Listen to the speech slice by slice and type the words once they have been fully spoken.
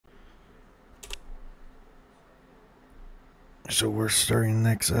So we're starting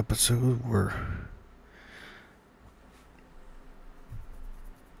next episode. We're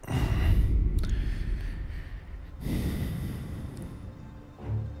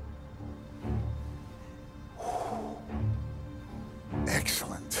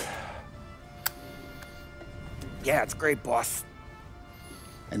excellent. Yeah, it's great, boss.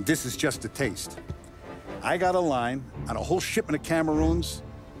 And this is just a taste. I got a line on a whole shipment of Cameroons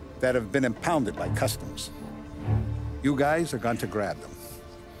that have been impounded by customs. You guys are going to grab them.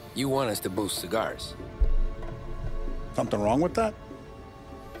 You want us to boost cigars? Something wrong with that?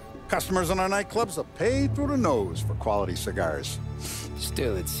 Customers in our nightclubs are paid through the nose for quality cigars.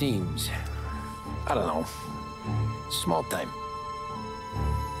 Still, it seems... I don't know. Small time.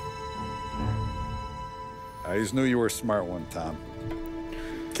 I just knew you were a smart one, Tom.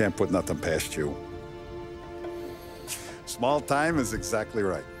 Can't put nothing past you. Small time is exactly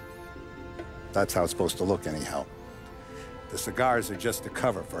right. That's how it's supposed to look anyhow. The cigars are just a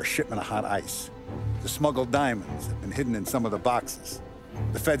cover for a shipment of hot ice. The smuggled diamonds have been hidden in some of the boxes.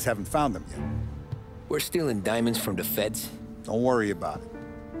 The feds haven't found them yet. We're stealing diamonds from the feds? Don't worry about it.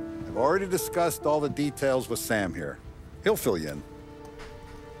 I've already discussed all the details with Sam here. He'll fill you in.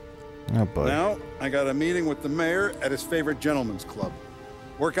 oh boy. Now, I got a meeting with the mayor at his favorite gentleman's club.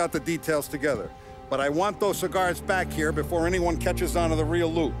 Work out the details together. But I want those cigars back here before anyone catches on to the real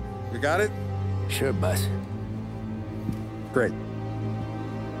loot. You got it? Sure, boss. Great.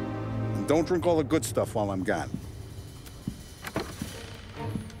 And don't drink all the good stuff while I'm gone.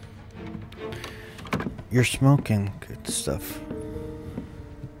 You're smoking good stuff.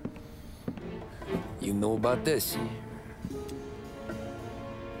 You know about this?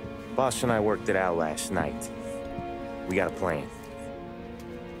 Boss and I worked it out last night. We got a plan.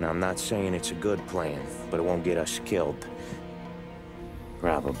 Now, I'm not saying it's a good plan, but it won't get us killed.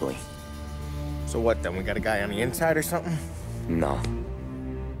 Probably. So what then? We got a guy on the inside or something? No.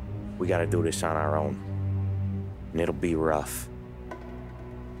 We gotta do this on our own. And it'll be rough.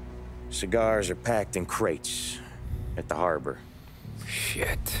 Cigars are packed in crates at the harbor.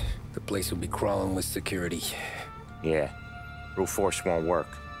 Shit. The place will be crawling with security. Yeah. Brute force won't work.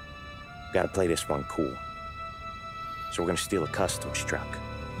 Gotta play this one cool. So we're gonna steal a customs truck.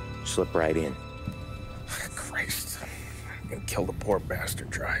 Slip right in. Christ. And kill the poor bastard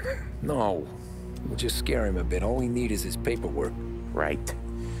driver. No. We'll just scare him a bit. All we need is his paperwork. Right.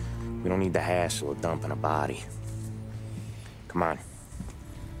 We don't need the hassle of dumping a body. Come on.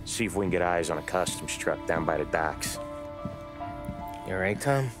 See if we can get eyes on a customs truck down by the docks. You all right,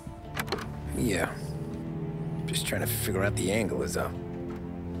 Tom? Yeah. Just trying to figure out the angle is up.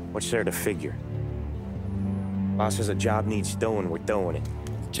 What's there to figure? Boss says a job needs doing, we're doing it.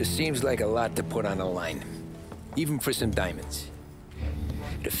 Just seems like a lot to put on the line. Even for some diamonds.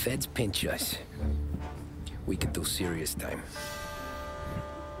 If the feds pinch us, we could do serious time.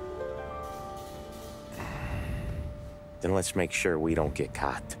 Then let's make sure we don't get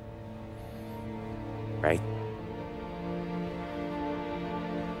caught. Right?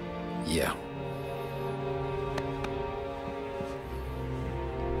 Yeah.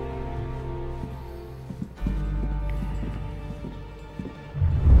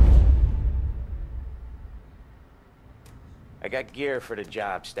 I got gear for the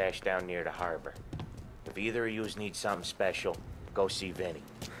job stashed down near the harbor. If either of yous need something special, go see Vinny.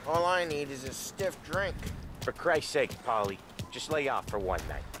 All I need is a stiff drink. For Christ's sake, Polly, just lay off for one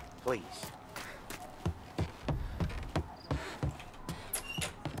night, please.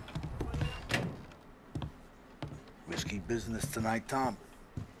 Risky business tonight, Tom.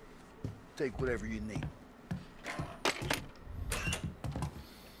 Take whatever you need.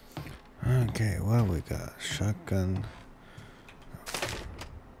 Okay, well, we got shotgun.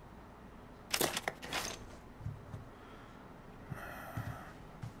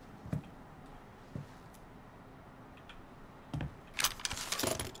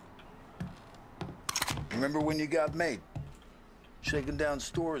 Remember when you got made? Shaking down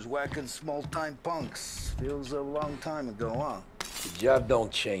stores, whacking small-time punks. Feels a long time ago, huh? The job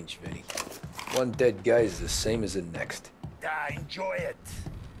don't change, Vinny. One dead guy is the same as the next. Ah, enjoy it.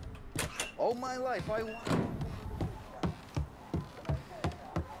 All my life, I want...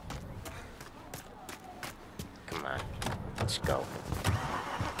 Come on, let's go.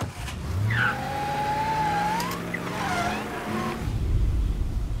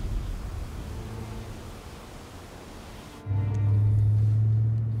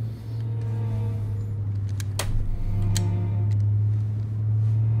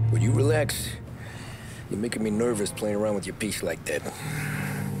 Would you relax? You're making me nervous playing around with your piece like that.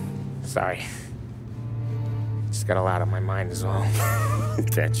 Sorry. Just got a lot on my mind is all.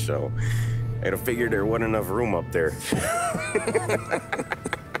 That's so. I'd have figured there wasn't enough room up there.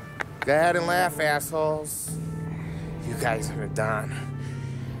 Go ahead and laugh, assholes. You guys are done.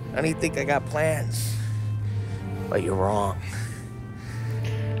 I don't think I got plans. But you're wrong.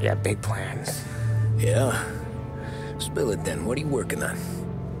 You got big plans. Yeah? Spill it then. What are you working on?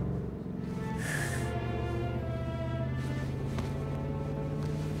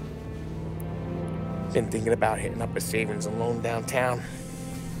 Been thinking about hitting up a savings and loan downtown.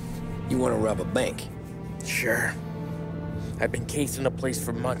 You want to rob a bank? Sure. I've been casing the place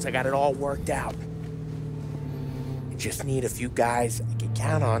for months. I got it all worked out. I just need a few guys I can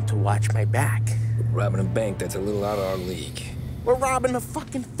count on to watch my back. Robbing a bank, that's a little out of our league. We're robbing the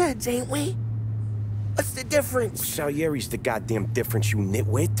fucking feds, ain't we? What's the difference? Salieri's the goddamn difference, you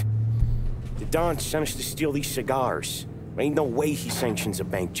nitwit. The Don sent us to steal these cigars. Ain't no way he sanctions a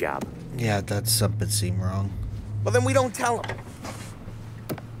bank job. Yeah, that something seemed wrong. Well, then we don't tell him.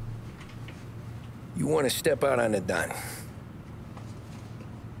 You want to step out on the Don?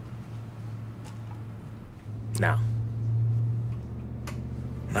 No.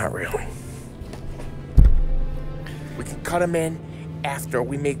 Not really. We can cut him in after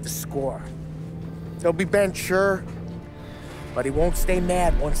we make the score. He'll be bent, sure, but he won't stay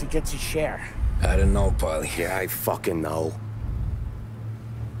mad once he gets his share. I don't know, Polly. Yeah, I fucking know.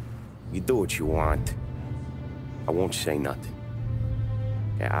 You do what you want. I won't say nothing.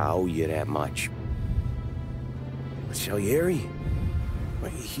 Yeah, I owe you that much. But Salieri,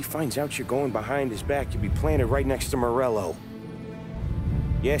 when he finds out you're going behind his back, you'll be planted right next to Morello.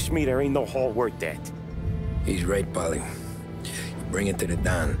 You ask me, there ain't no haul worth that. He's right, Polly. You bring it to the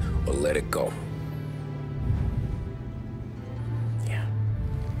Don or let it go. Yeah.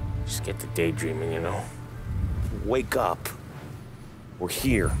 Just get to daydreaming, you know? Wake up. We're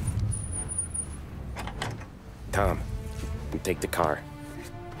here. Tom, you take the car.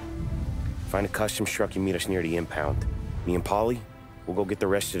 Find a customs truck and meet us near the impound. Me and Polly, we'll go get the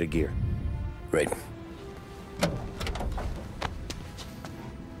rest of the gear. Right.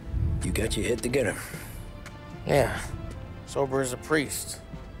 You got your head together. Yeah. Sober as a priest.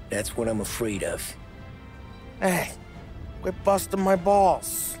 That's what I'm afraid of. Hey, quit busting my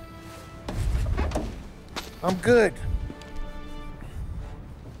balls. I'm good.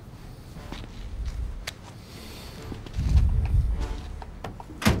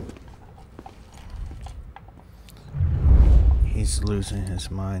 He's losing his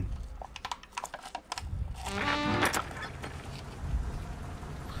mind.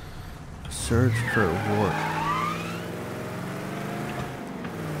 Search for a warp.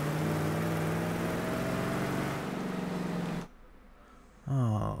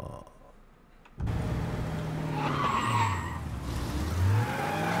 Oh.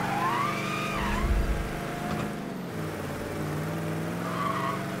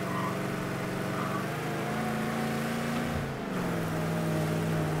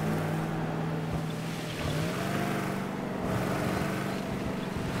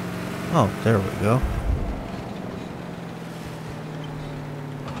 Oh, there we go.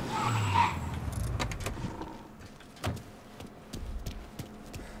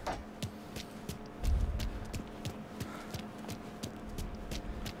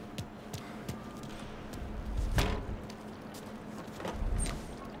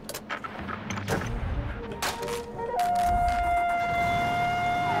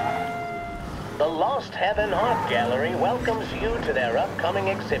 The Lost Heaven Art Gallery welcomes you to their upcoming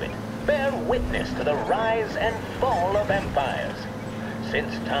exhibit. Bear witness to the rise and fall of empires.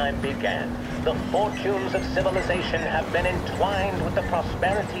 Since time began, the fortunes of civilization have been entwined with the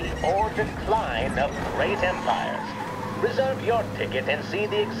prosperity or decline of great empires. Reserve your ticket and see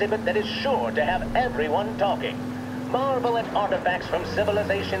the exhibit that is sure to have everyone talking. Marvel at artifacts from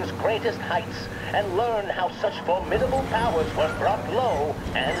civilization's greatest heights and learn how such formidable powers were brought low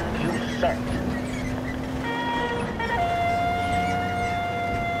and usurped.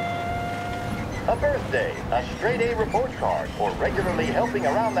 A birthday, a straight-A report card, or regularly helping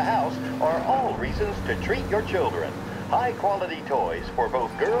around the house are all reasons to treat your children. High-quality toys for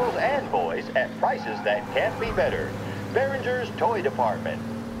both girls and boys at prices that can't be better. Behringer's Toy Department.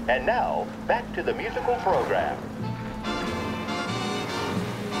 And now, back to the musical program.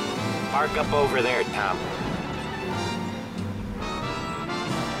 Park up over there, Tom.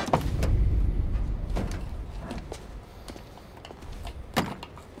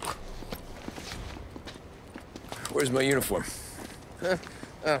 Where's my uniform?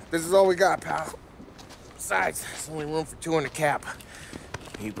 This is all we got, pal. Besides, there's only room for 2 in the cap.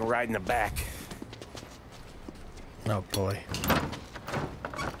 You can ride in the back. Oh boy.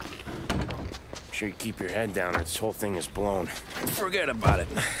 Make sure you keep your head down or this whole thing is blown. Forget about it.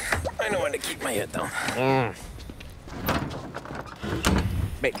 I know when to keep my head down.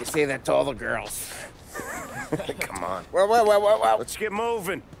 Bet you say that to all the girls. Come on. Well. Let's get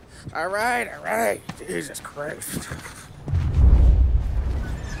moving. All right. Jesus Christ.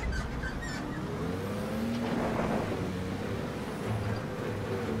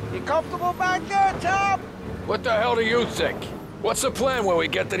 You comfortable back there, Tom? What the hell do you think? What's the plan when we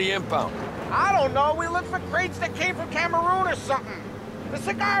get to the impound? I don't know. We look for crates that came from Cameroon or something. The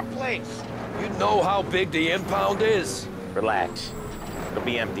cigar place. You know how big the impound is? Relax. It'll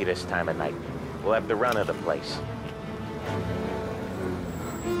be empty this time of night. We'll have the run of the place.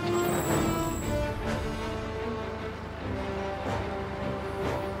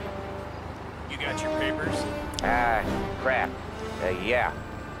 You got your papers? Crap. Yeah.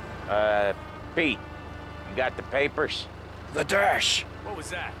 Pete, you got the papers? The dash. What was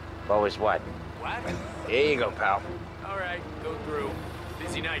that? What was what? What? Here you go, pal. All right, go through.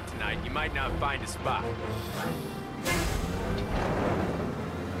 Busy night tonight. You might not find a spot.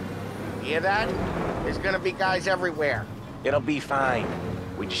 Hear that? There's gonna be guys everywhere. It'll be fine.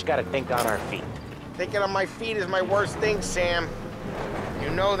 We just gotta think on our feet. Thinking on my feet is my worst thing, Sam.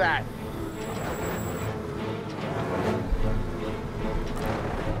 You know that.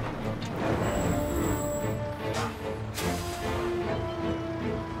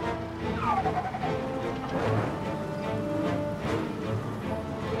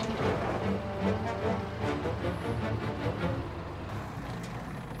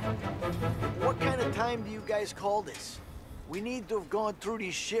 What kind of time do you guys call this? We need to have gone through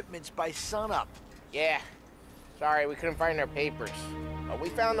these shipments by sunup. Yeah. Sorry, we couldn't find our papers. But we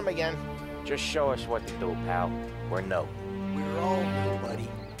found them again. Just show us what to do, pal. Or no. We're all new, buddy.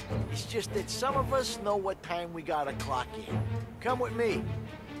 It's just that some of us know what time we gotta clock in. Come with me.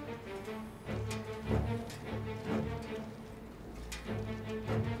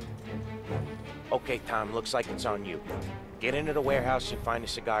 Okay, Tom, looks like it's on you. Get into the warehouse and find a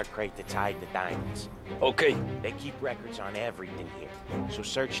cigar crate that's hiding the diamonds. Okay. They keep records on everything here, so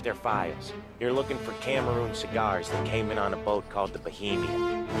search their files. You're looking for Cameroon cigars that came in on a boat called the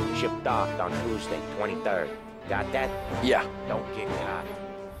Bohemian. Shipped docked on Tuesday, 23rd. Got that? Yeah. Don't get caught.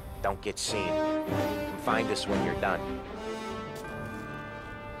 Don't get seen. Come find us when you're done.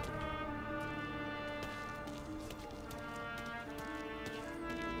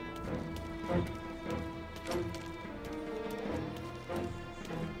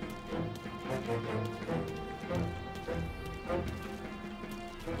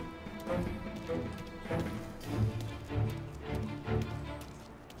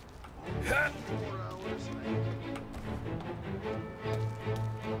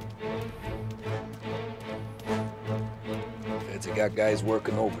 Feds have got guys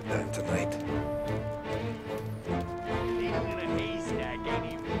working overtime tonight.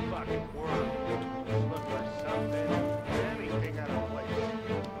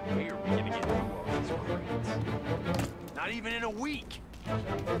 Not even in a week.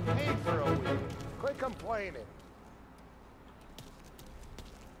 Get paid for a week. Quit complaining.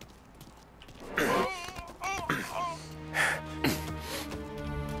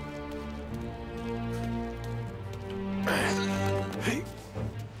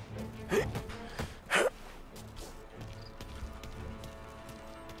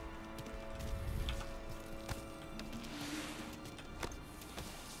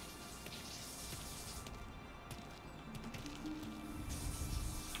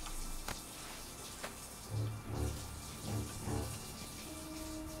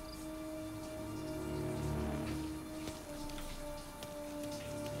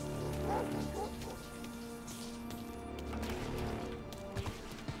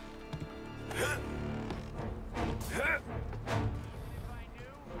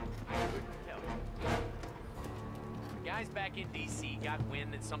 Back in D.C. got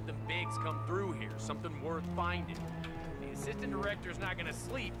wind that something big's come through here, something worth finding. The assistant director's not gonna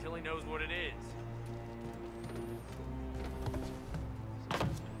sleep till he knows what it is.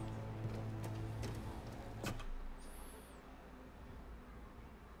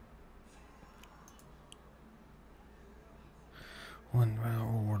 One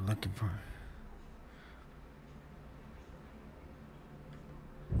round we're looking for.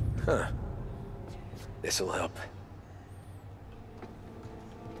 Huh. This'll help.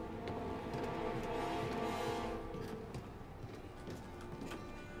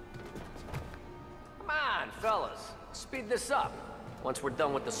 Fellas, speed this up. Once we're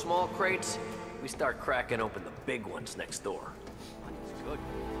done with the small crates, we start cracking open the big ones next door. That's good.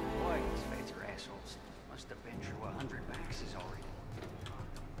 Boy, these feds are assholes. Must have been through 100 boxes already.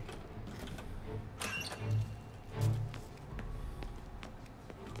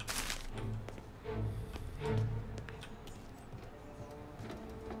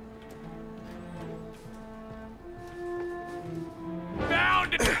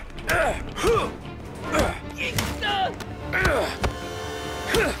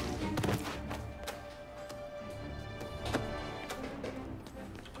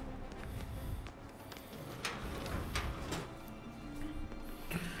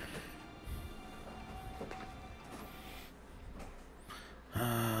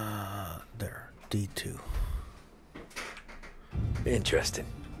 D2. Interesting.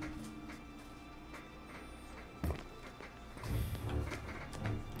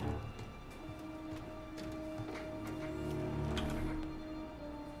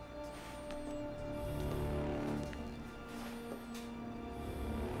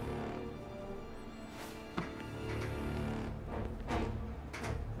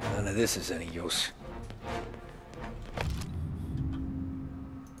 None of this is any use.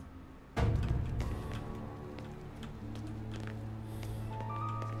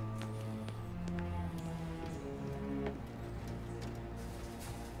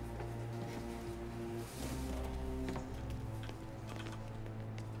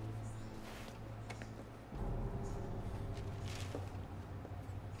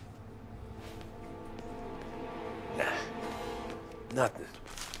 Nothing.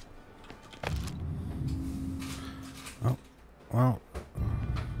 Oh, well.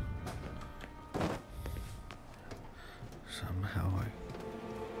 Somehow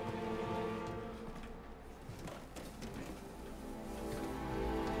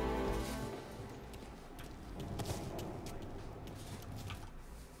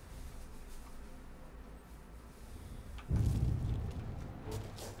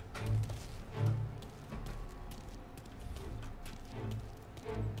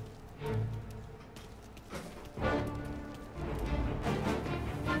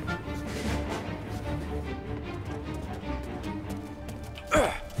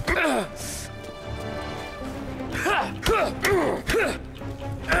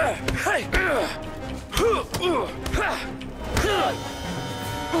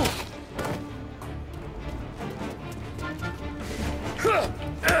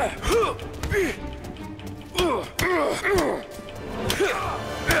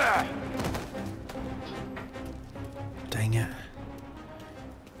dang it.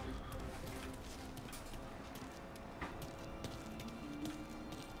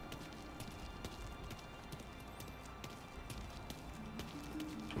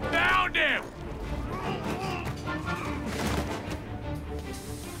 Found him!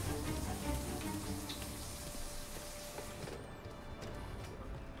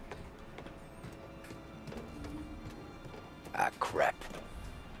 Ah, crap.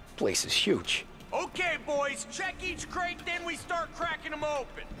 Place is huge. Okay, boys, check each crate, then we start cracking them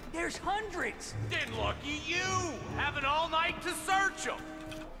open. There's hundreds! Then lucky you! Having all night to search them.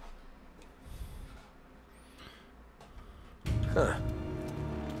 Huh.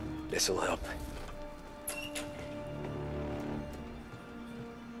 This'll help.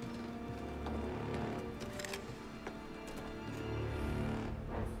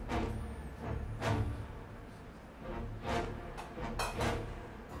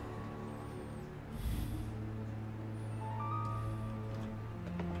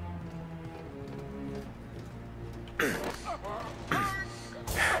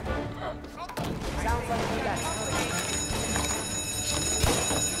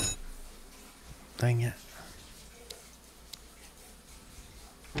 Dang it.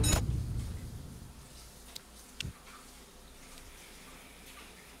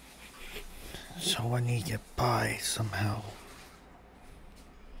 So I need to get by somehow.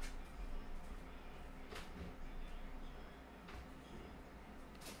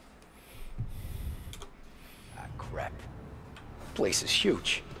 Ah, crap. Place is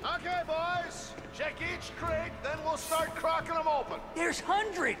huge. Okay, boys. Check each crate, then we'll start cracking them open. There's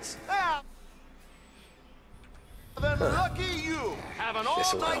hundreds! Ah. Then lucky you, having all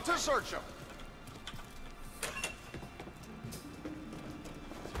This'll night help. to search them.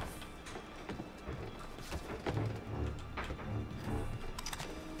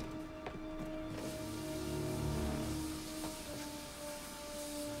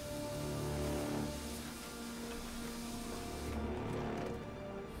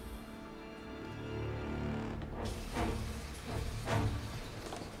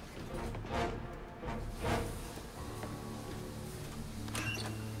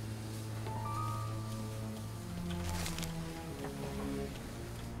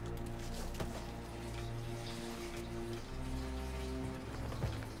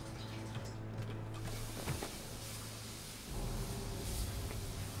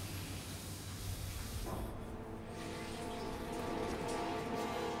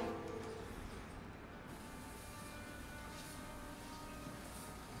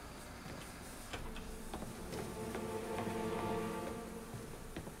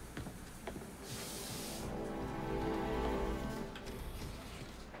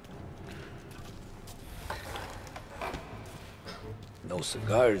 No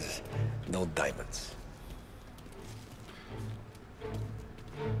cigars, no diamonds.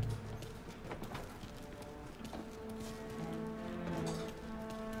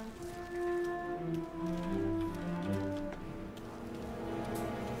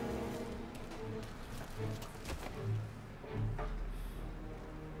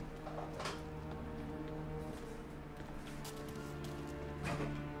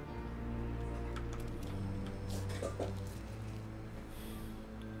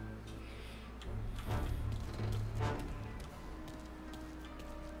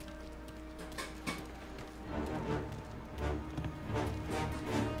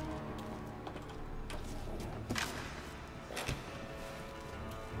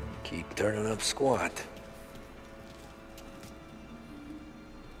 turning up squat.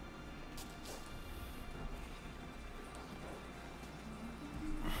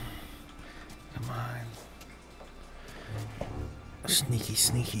 Come on. Sneaky,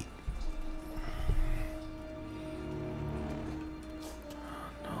 sneaky.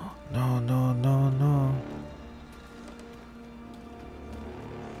 No, no, no, no.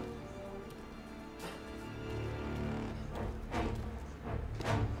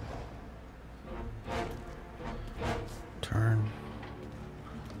 Turn.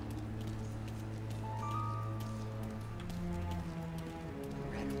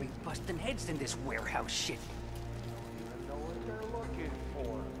 Better be busting heads in this warehouse shit. I know what they're looking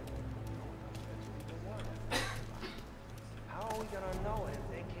for. How are we gonna know it if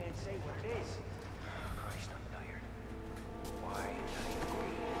they can't say what it is? Christ, I'm tired. Why did I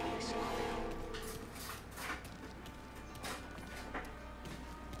agree to this?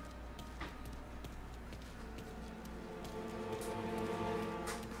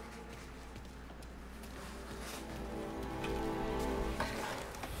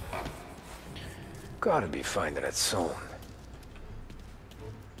 Gotta be finding it soon.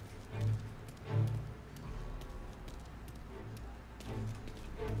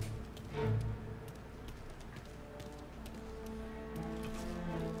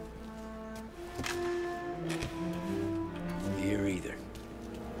 Here either.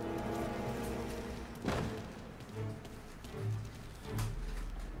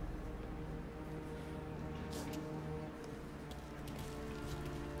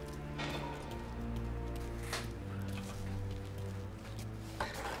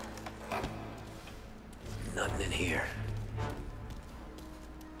 Nothing in here.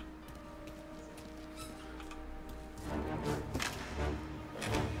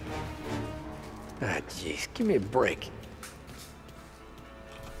 Ah, jeez, give me a break.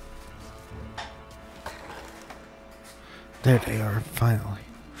 There they are, finally.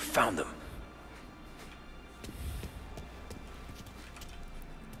 Found them.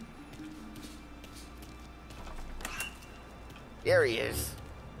 There he is.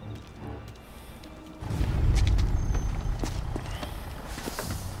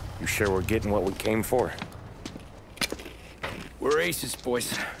 You sure we're getting what we came for? We're aces,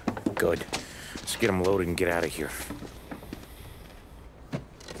 boys. Good. Let's get them loaded and get out of here.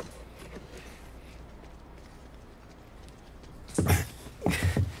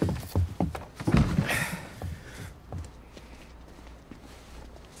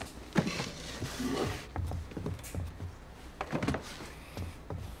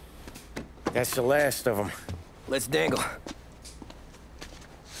 That's the last of them. Let's dangle.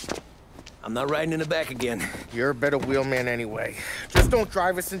 I'm not riding in the back again. You're a better wheelman anyway. Just don't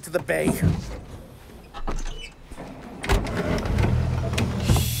drive us into the bay.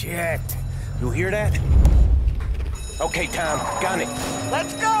 Shit. You hear that? Okay, Tom, gun it.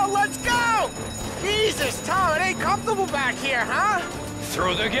 Let's go! Let's go! Jesus, Tom, it ain't comfortable back here, huh?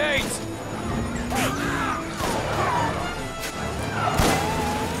 Through the gates!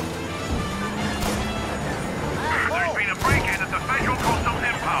 There's been a break-in at the Federal Customs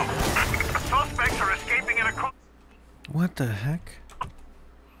impound. Suspects are escaping in a car. What the heck?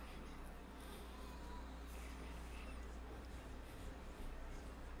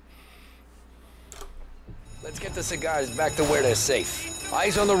 Let's get the cigars back to where they're safe.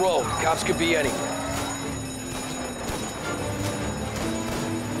 Eyes on the road. Cops could be anywhere.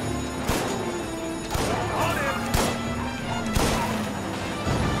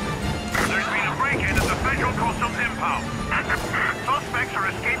 There's been a break-in at the Federal Customs impound. Suspects are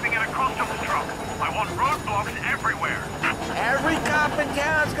escaping in a customs truck. I want roadblocks everywhere. Every cop in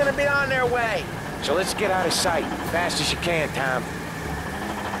town's gonna be on their way. So let's get out of sight. Fast as you can, Tom.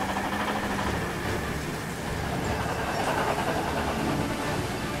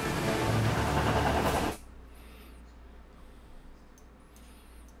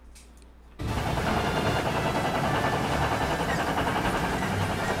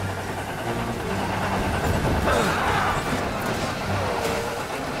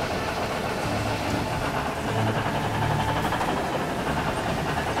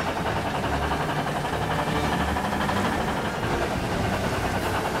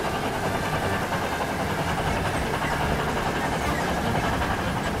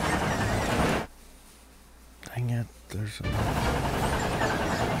 Dang it, there's a...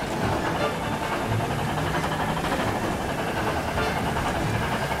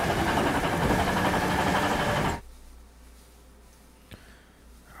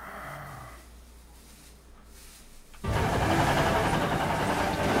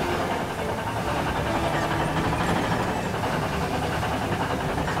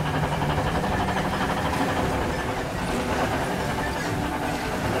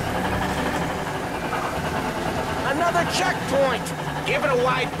 another checkpoint. Give it a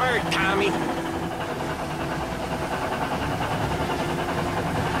wide berth, Tommy.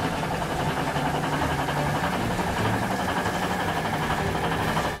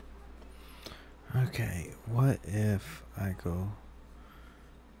 Okay, what if I go...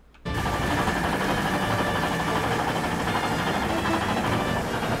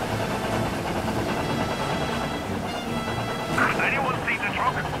 Anyone seen the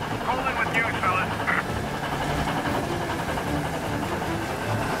truck? Call in with news, fellas.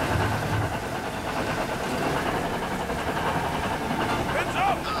 Heads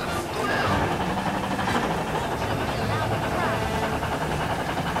up!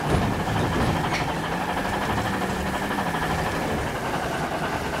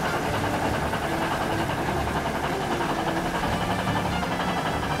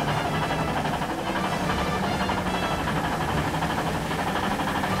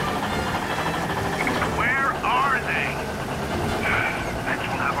 Where are they? Bet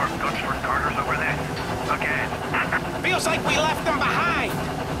you'll have our guns for starters over there. Again. Feels like we left them behind.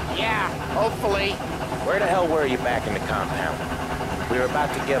 Yeah, hopefully. Where the hell were you back in the compound? We were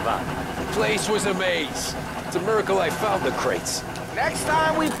about to give up. The place was a maze. It's a miracle I found the crates. Next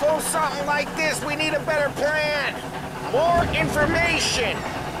time we pull something like this, we need a better plan. More information.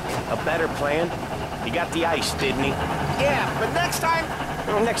 A better plan? He got the ice, didn't he? Yeah, but next time...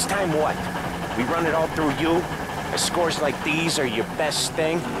 Well, next time what? We run it all through you? Scores like these are your best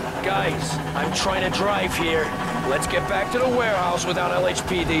thing? Guys, I'm trying to drive here. Let's get back to the warehouse without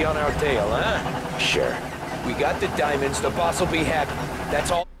LHPD on our tail, huh? Sure. We got the diamonds, the boss will be happy.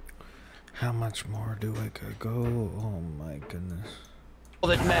 That's all How much more do I gotta go? Oh my goodness.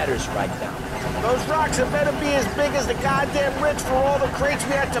 that matters right now. Those rocks had better be as big as the goddamn ridge for all the crates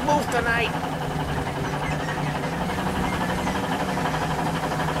we had to move tonight.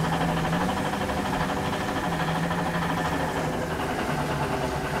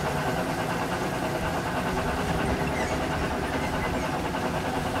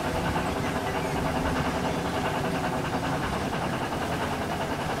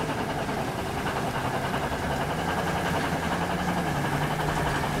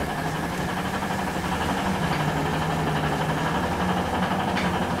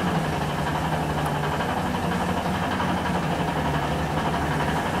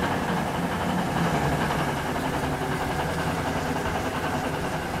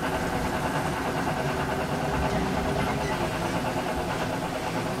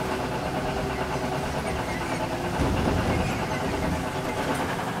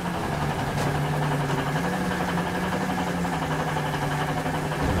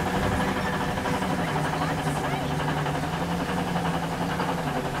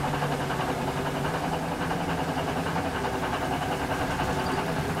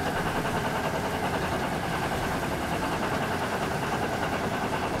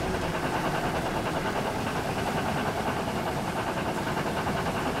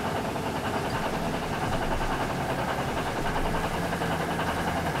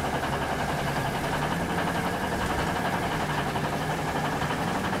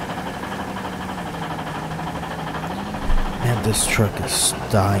 Man, this truck is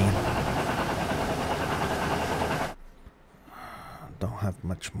dying. Don't have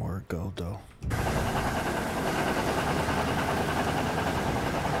much more to go though.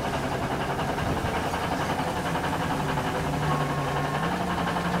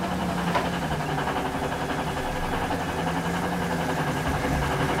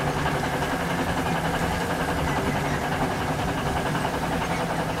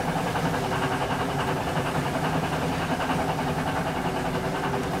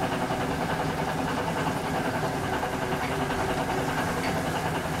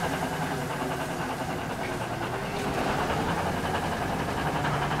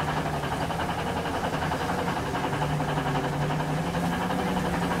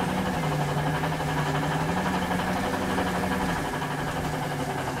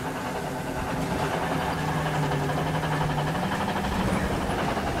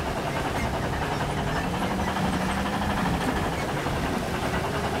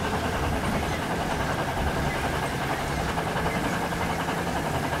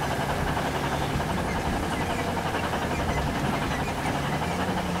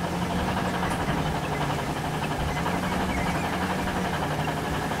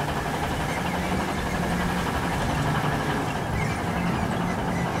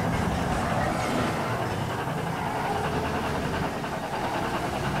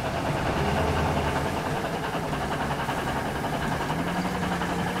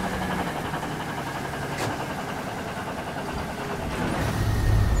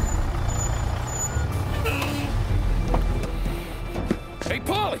 Hey,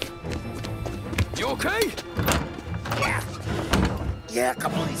 Paulie! You okay? Yeah, a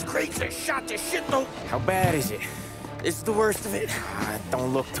couple of these crates are shot to shit, though. How bad is it? It's the worst of it. It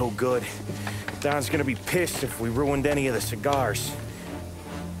don't look too good. Don's gonna be pissed if we ruined any of the cigars.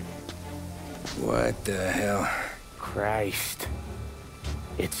 What the hell? Christ.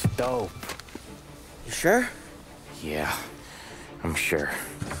 It's dope. You sure? Yeah, I'm sure.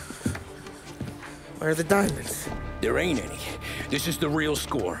 Where are the diamonds? There ain't any. This is the real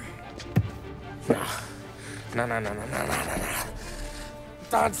score. No.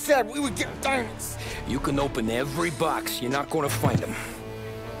 Don said we would get diamonds. You can open every box. You're not gonna find them.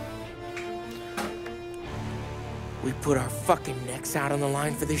 We put our fucking necks out on the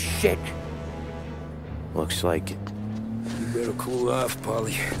line for this shit. Looks like it. You better cool off,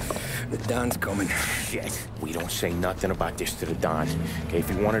 Paulie. The Don's coming. Shit. We don't say nothing about this to the Don. Okay, if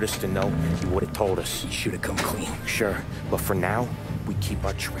he wanted us to know, he would have told us. He should have come clean. Sure, but for now, we keep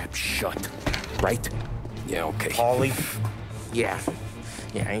our trap shut. Right? Yeah, okay. Paulie? Yeah,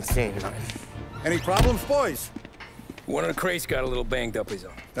 I ain't saying nothing. Any problems, boys? One of the crates got a little banged up his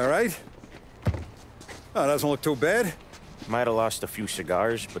own. All right? Oh, doesn't look too bad. Might have lost a few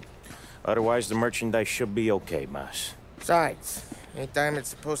cigars, but otherwise the merchandise should be okay, Mas. Besides, ain't diamonds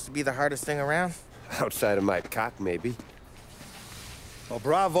supposed to be the hardest thing around? Outside of my cock, maybe. Well,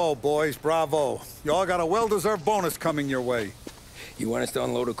 bravo, boys, bravo. You all got a well-deserved bonus coming your way. You want us to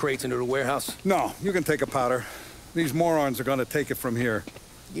unload the crates into the warehouse? No, you can take a powder. These morons are gonna take it from here.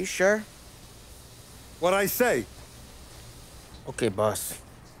 You sure? What'd I say? Okay, boss.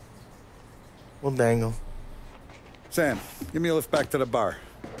 We'll dangle. Sam, give me a lift back to the bar.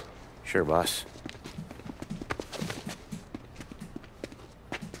 Sure, boss.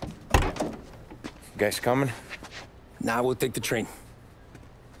 You guys coming? Nah, we'll take the train.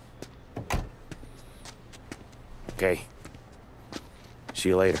 Okay. See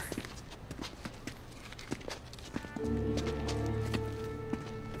you later.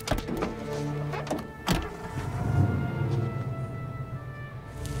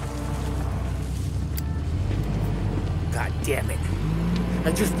 God damn it.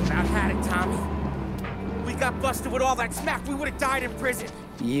 I just about had it, Tommy. We got busted with all that smack, we would have died in prison.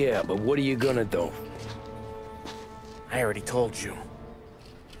 Yeah, but what are you gonna do? I already told you.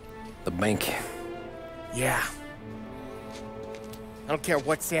 The bank. Yeah. I don't care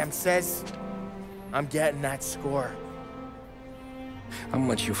what Sam says. I'm getting that score. How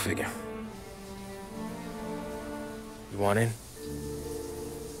much you figure? You want in?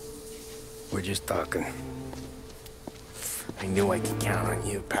 We're just talking. I knew I could count on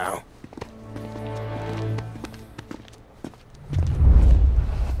you, pal.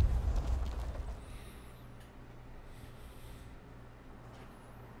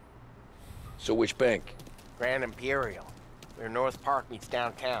 So which bank? Grand Imperial. Where North Park meets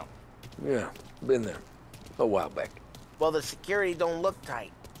downtown. Yeah, been there. A while back. Well, the security don't look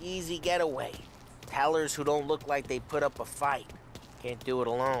tight. Easy getaway. Tellers who don't look like they put up a fight. Can't do it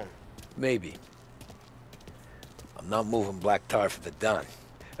alone. Maybe. I'm not moving black tar for the Don.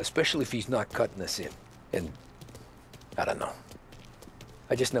 Especially if he's not cutting us in. And... I don't know.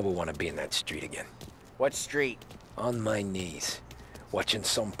 I just never want to be in that street again. What street? On my knees. Watching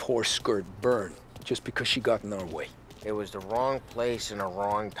some poor skirt burn. Just because she got in our way. It was the wrong place and the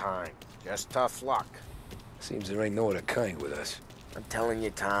wrong time. Just tough luck. Seems there ain't no other kind with us. I'm telling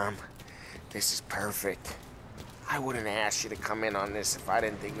you, Tom. This is perfect. I wouldn't ask you to come in on this if I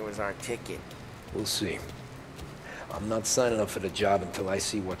didn't think it was our ticket. We'll see. I'm not signing up for the job until I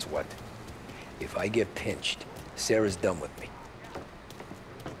see what's what. If I get pinched, Sarah's done with me.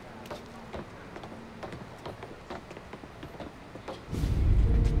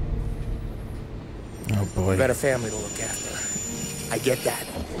 Oh boy. You got a family to look after. I get that.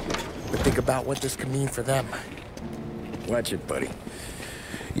 But think about what this could mean for them. Watch it, buddy.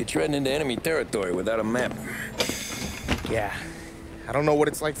 You're treading into enemy territory without a map. Yeah. I don't know what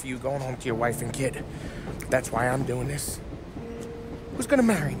it's like for you going home to your wife and kid. That's why I'm doing this. Who's gonna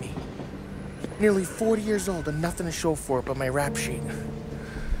marry me? Nearly 40 years old and nothing to show for it but my rap sheet.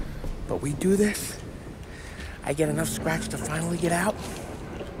 But we do this, I get enough scratch to finally get out?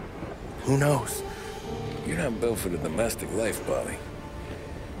 Who knows? You're not built for the domestic life, Bobby.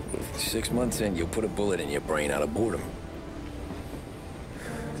 6 months in, you'll put a bullet in your brain out of boredom.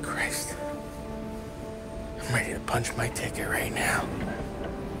 Christ. I'm ready to punch my ticket right now.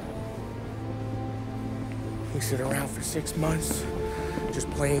 We sit around for 6 months, just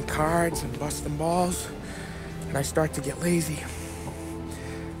playing cards and busting balls, and I start to get lazy.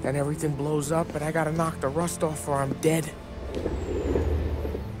 Then everything blows up, and I gotta knock the rust off or I'm dead.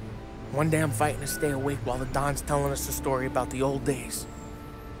 One day I'm fighting to stay awake while the Don's telling us a story about the old days.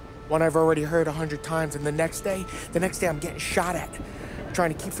 One I've already heard 100 times, and the next day I'm getting shot at.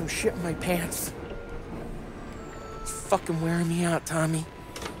 Trying to keep from shit in my pants. It's fucking wearing me out, Tommy.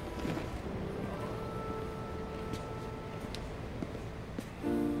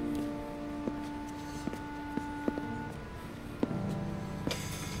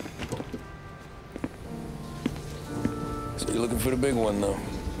 So you're looking for the big one, though?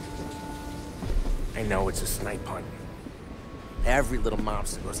 I know it's a snipe hunt. Every little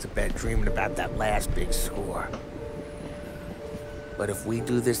mobster goes to bed dreaming about that last big score. But if we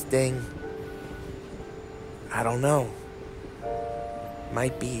do this thing, I don't know.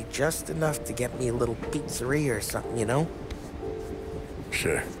 Might be just enough to get me a little pizzeria or something, you know?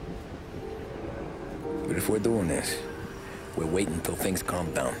 Sure. But if we're doing this, we're waiting until things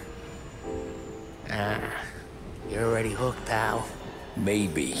calm down. Ah, you're already hooked, pal.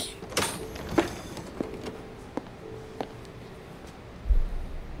 Maybe.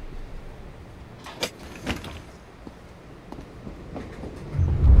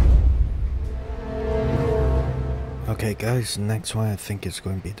 Okay guys, next one I think is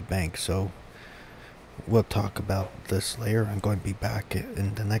going to be the bank, so we'll talk about this later. I'm going to be back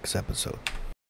in the next episode.